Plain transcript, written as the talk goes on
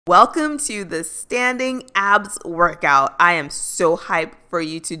Welcome to the standing abs workout. I am so hyped for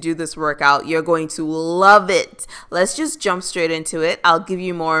you to do this workout. You're going to love it. Let's just jump straight into it. I'll give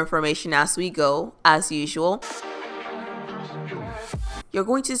you more information as we go, as usual. You're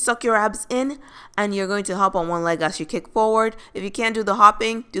going to suck your abs in and you're going to hop on one leg as you kick forward. If you can't do the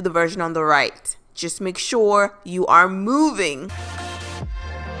hopping, do the version on the right. Just make sure you are moving.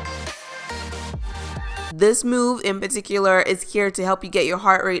 This move in particular is here to help you get your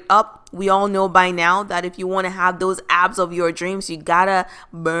heart rate up. We all know by now that if you want to have those abs of your dreams, you gotta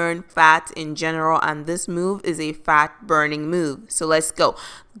burn fat in general, and this move is a fat burning move. So let's go.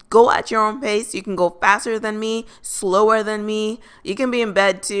 Go at your own pace. You can go faster than me, slower than me. You can be in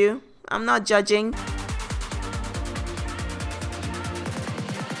bed too. I'm not judging.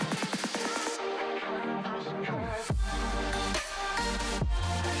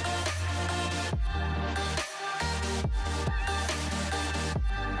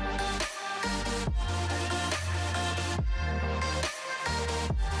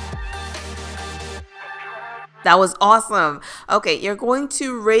 That was awesome. Okay, you're going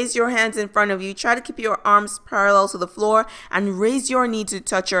to raise your hands in front of you. Try to keep your arms parallel to the floor and raise your knee to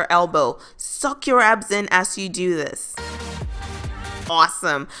touch your elbow. Suck your abs in as you do this.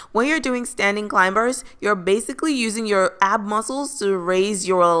 Awesome. When you're doing standing climbers, you're basically using your ab muscles to raise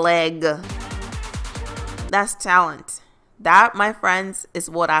your leg. That's talent. That, my friends, is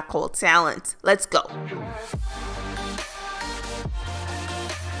what I call talent. Let's go.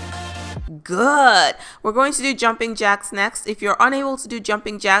 Good. We're going to do jumping jacks next. If you're unable to do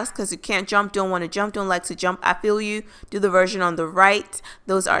jumping jacks because you can't jump, don't want to jump, don't like to jump, I feel you. Do the version on the right.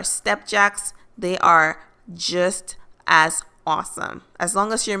 Those are step jacks. They are just as awesome. As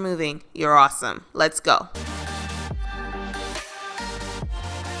long as you're moving, you're awesome. Let's go.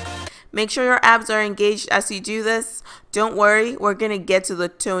 Make sure your abs are engaged as you do this. Don't worry, we're going to get to the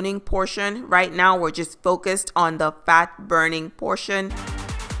toning portion. Right now, we're just focused on the fat burning portion.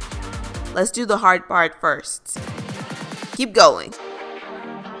 Let's do the hard part first. Keep going.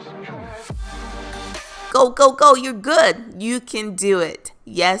 Go, go, go. You're good. You can do it.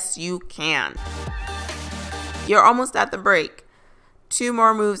 Yes, you can. You're almost at the break. 2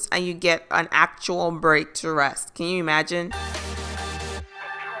 more moves and you get an actual break to rest. Can you imagine?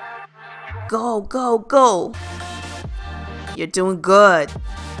 Go, go, go. You're doing good.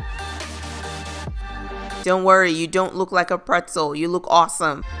 Don't worry, you don't look like a pretzel. You look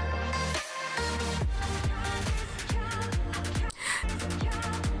awesome.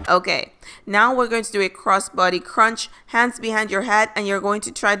 Okay, now we're going to do a cross-body crunch, hands behind your head, and you're going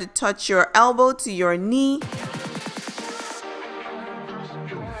to try to touch your elbow to your knee.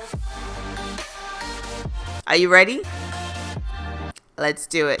 Are you ready? Let's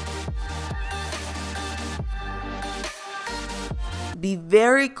do it. Be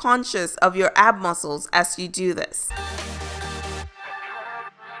very conscious of your ab muscles as you do this.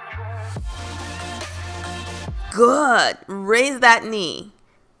 Good. Raise that knee.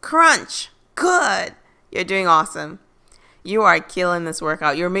 Crunch. Good. You're doing awesome. You are killing this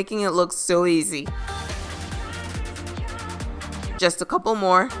workout. You're making it look so easy. Just a couple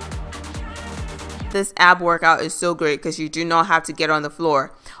more. This ab workout is so great because you do not have to get on the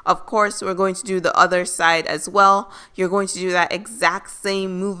floor. Of course, we're going to do the other side as well. You're going to do that exact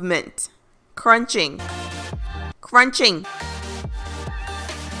same movement. Crunching. Crunching.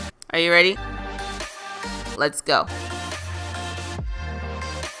 Are you ready? Let's go.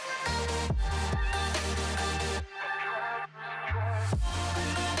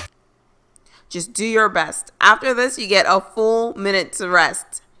 Just do your best. After this, you get a full minute to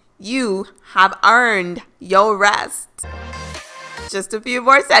rest. You have earned your rest. Just a few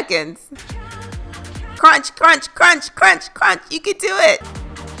more seconds. Crunch, crunch, crunch, crunch, crunch. You can do it.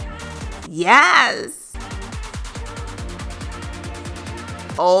 Yes.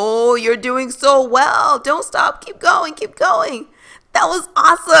 Oh, you're doing so well. Don't stop. Keep going. Keep going. That was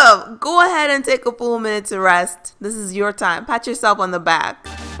awesome. Go ahead and take a full minute to rest. This is your time. Pat yourself on the back.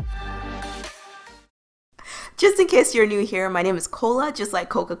 Just in case you're new here, my name is Cola, just like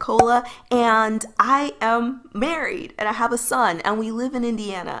Coca-Cola, and I am married, and I have a son, and we live in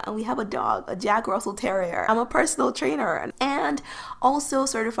Indiana, and we have a dog, a Jack Russell Terrier. I'm a personal trainer, and also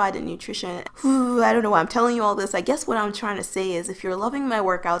certified in nutrition. I don't know why I'm telling you all this. I guess what I'm trying to say is if you're loving my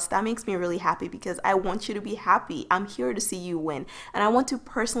workouts, that makes me really happy because I want you to be happy. I'm here to see you win, and I want to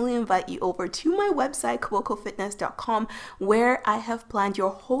personally invite you over to my website, KobokoFitness.com, where I have planned your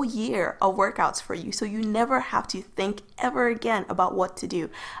whole year of workouts for you, so you never have to think ever again about what to do.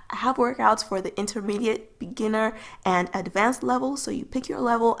 I have workouts for the intermediate, beginner, and advanced levels, so you pick your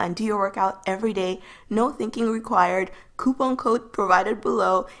level and do your workout every day. No thinking required. Coupon code provided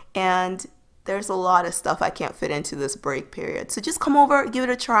below, and there's a lot of stuff I can't fit into this break period. So just come over, give it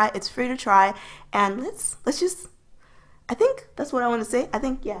a try. It's free to try, and let's just, I think that's what I want to say.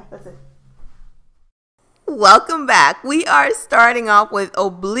 Yeah, that's it. Welcome back. We are starting off with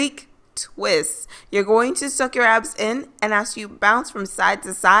oblique twists. You're going to suck your abs in, and as you bounce from side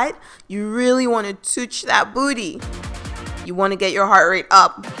to side, you really want to touch that booty. You want to get your heart rate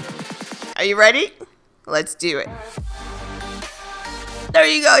up. Are you ready? Let's do it. There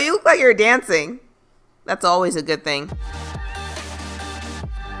you go. You look like you're dancing. That's always a good thing.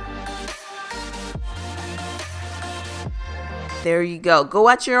 There you go. Go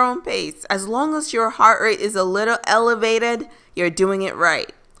at your own pace. As long as your heart rate is a little elevated, you're doing it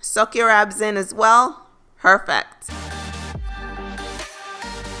right. Suck your abs in as well. Perfect.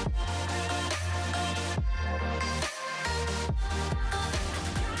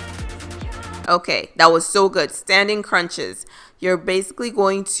 Okay, that was so good. Standing crunches. You're basically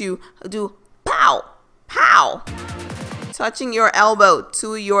going to do pow, pow, touching your elbow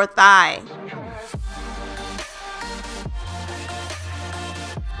to your thigh.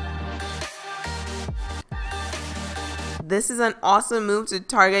 This is an awesome move to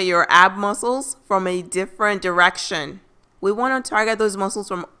target your ab muscles from a different direction. We want to target those muscles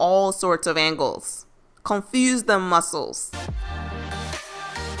from all sorts of angles. Confuse the muscles.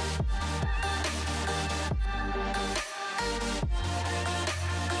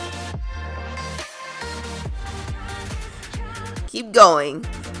 Keep going.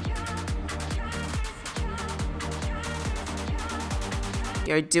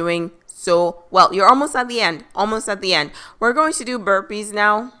 You're doing so well. You're almost at the end. Almost at the end. We're going to do burpees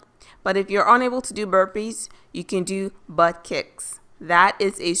now. But if you're unable to do burpees, you can do butt kicks. That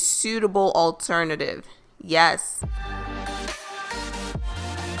is a suitable alternative. Yes.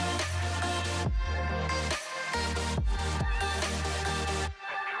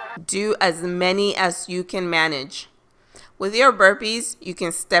 Do as many as you can manage. With your burpees, you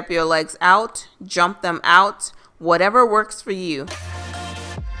can step your legs out, jump them out, whatever works for you.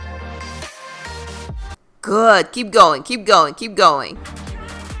 Good. Keep going, keep going, keep going.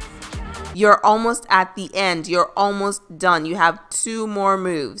 You're almost at the end. You're almost done. You have 2 more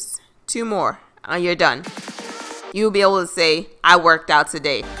moves. 2 more. And you're done. You'll be able to say, I worked out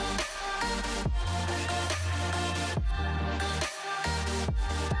today.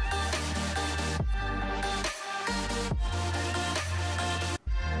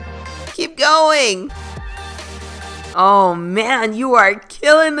 Keep going. Oh man, you are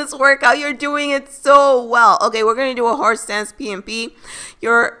killing this workout. You're doing it so well. Okay, we're going to do a horse stance PMP.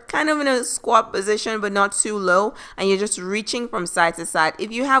 You're kind of in a squat position, but not too low, and you're just reaching from side to side.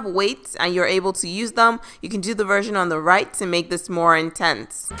 If you have weights and you're able to use them, you can do the version on the right to make this more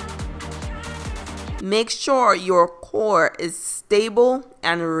intense. Make sure your core is stable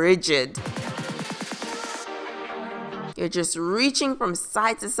and rigid. You're just reaching from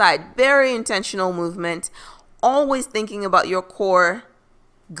side to side. Very intentional movement. Always thinking about your core.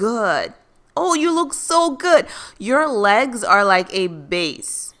 Good. Oh, you look so good. Your legs are like a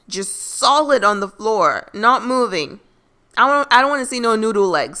base. Just solid on the floor. Not moving. I don't want to see no noodle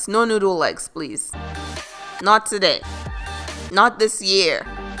legs. No noodle legs, please. Not today. Not this year.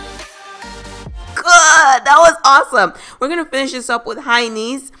 Good. That was awesome. We're going to finish this up with high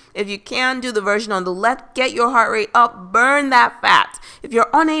knees. If you can, do the version on the left. Get your heart rate up. Burn that fat. If you're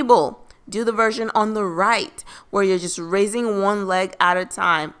unable, do the version on the right, where you're just raising one leg at a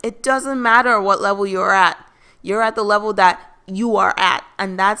time. It doesn't matter what level you're at. You're at the level that you are at,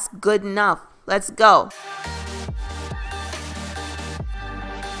 and that's good enough. Let's go.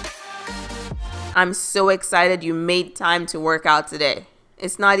 I'm so excited you made time to work out today.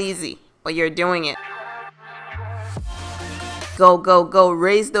 It's not easy, but you're doing it. Go, go, go.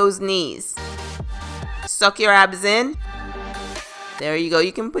 Raise those knees. Suck your abs in. There you go.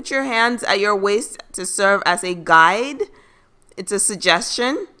 You can put your hands at your waist to serve as a guide. It's a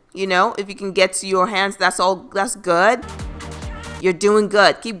suggestion. You know, if you can get to your hands, that's good. You're doing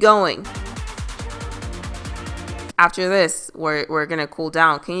good. Keep going. After this, we're going to cool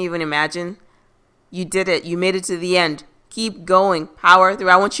down. Can you even imagine? You did it. You made it to the end. Keep going. Power through.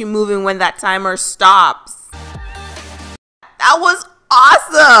 I want you moving when that timer stops. That was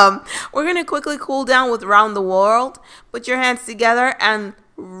awesome. We're going to quickly cool down with round the world. Put your hands together and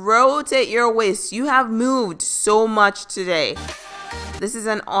rotate your waist. You have moved so much today. This is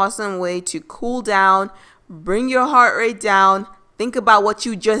an awesome way to cool down, bring your heart rate down, think about what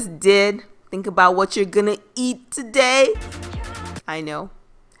you just did, Think about what you're gonna eat today. I know.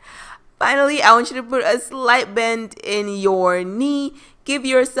 Finally, I want you to put a slight bend in your knee. Give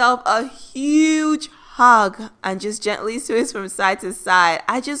yourself a huge hug and just gently twist from side to side.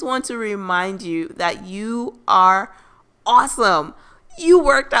 I just want to remind you that you are awesome. You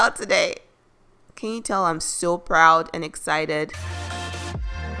worked out today. Can you tell I'm so proud and excited?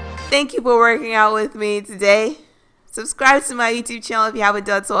 Thank you for working out with me today. Subscribe to my YouTube channel if you haven't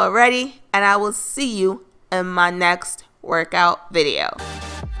done so already, and I will see you in my next workout video.